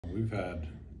we've had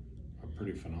a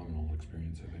pretty phenomenal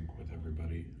experience, I think, with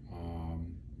everybody.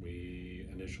 We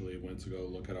initially went to go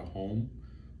look at a home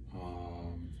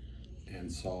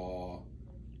and saw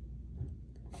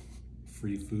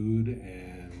free food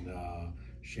and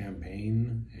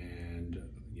champagne and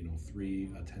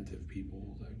 3 attentive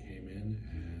people that came in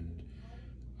and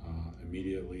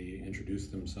immediately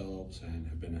introduced themselves and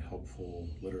have been helpful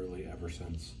literally ever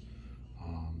since.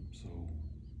 So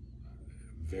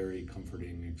very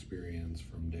comforting experience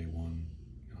from day one,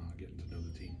 getting to know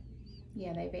the team.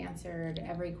 Yeah, they've answered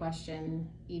every question,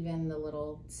 even the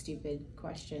little stupid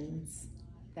questions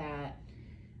that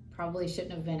probably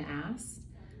shouldn't have been asked,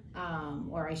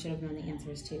 or I should have known the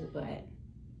answers to, but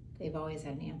they've always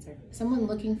had an answer. Someone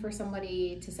looking for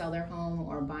somebody to sell their home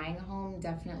or buying a home,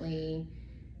 definitely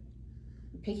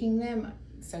picking them.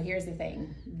 So here's the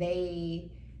thing,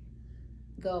 they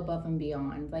go above and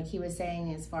beyond. Like he was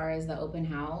saying, as far as the open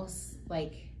house,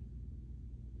 like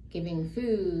giving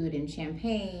food and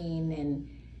champagne and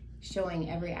showing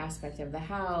every aspect of the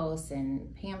house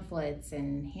and pamphlets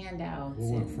and handouts.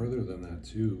 We'll went further than that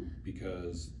too,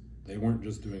 because they weren't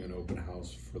just doing an open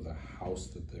house for the house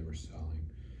that they were selling.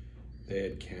 They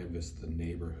had canvassed the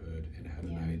neighborhood and had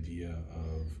an idea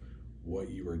of what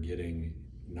you were getting,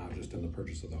 not just in the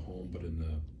purchase of the home, but in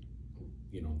the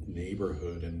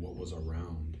neighborhood and what was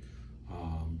around.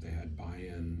 They had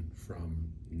buy-in from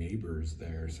neighbors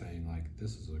there saying, like,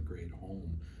 this is a great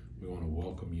home. We want to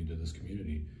welcome you to this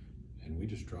community. And we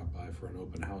just dropped by for an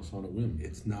open house on a whim.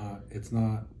 It's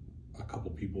not a couple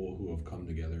people who have come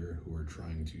together who are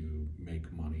trying to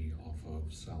make money off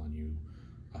of selling you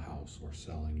a house or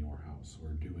selling your house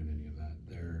or doing any of that.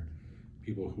 They're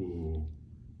people who,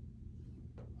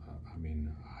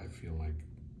 I feel like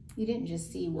you didn't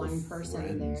just see one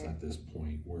person there. At this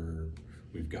point, where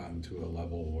we've gotten to a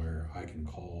level where I can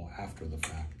call after the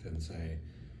fact and say,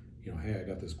 hey, I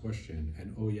got this question,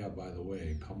 and oh yeah, by the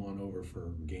way, come on over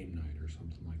for game night or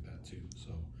something like that too.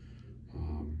 So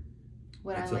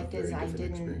what I liked is I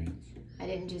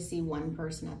didn't just see one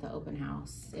person at the open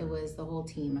house. It was the whole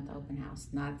team at the open house.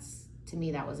 And that's, to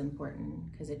me, that was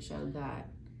important because it showed that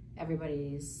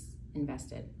everybody's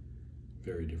invested.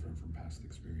 Very different from past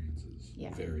experiences.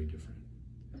 Yeah. Very different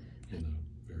in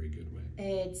a very good way.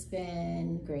 It's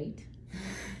been great.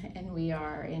 And we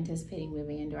are anticipating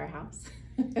moving into our house.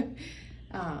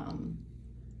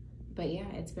 But yeah,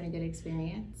 it's been a good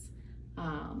experience.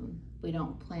 We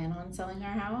don't plan on selling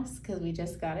our house because we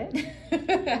just got it.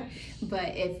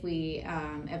 But if we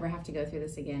ever have to go through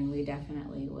this again, we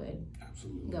definitely would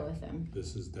go with them.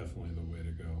 This is definitely the way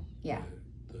to go. Yeah.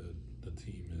 The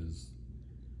team is,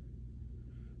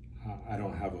 I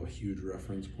don't have a huge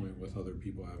reference point with other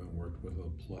people. I haven't worked with a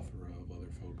plethora of other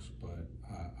folks, but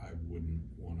I wouldn't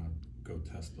want to go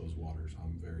test those waters.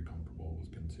 I'm very comfortable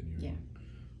with continuing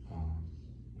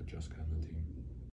with Jessica and the team.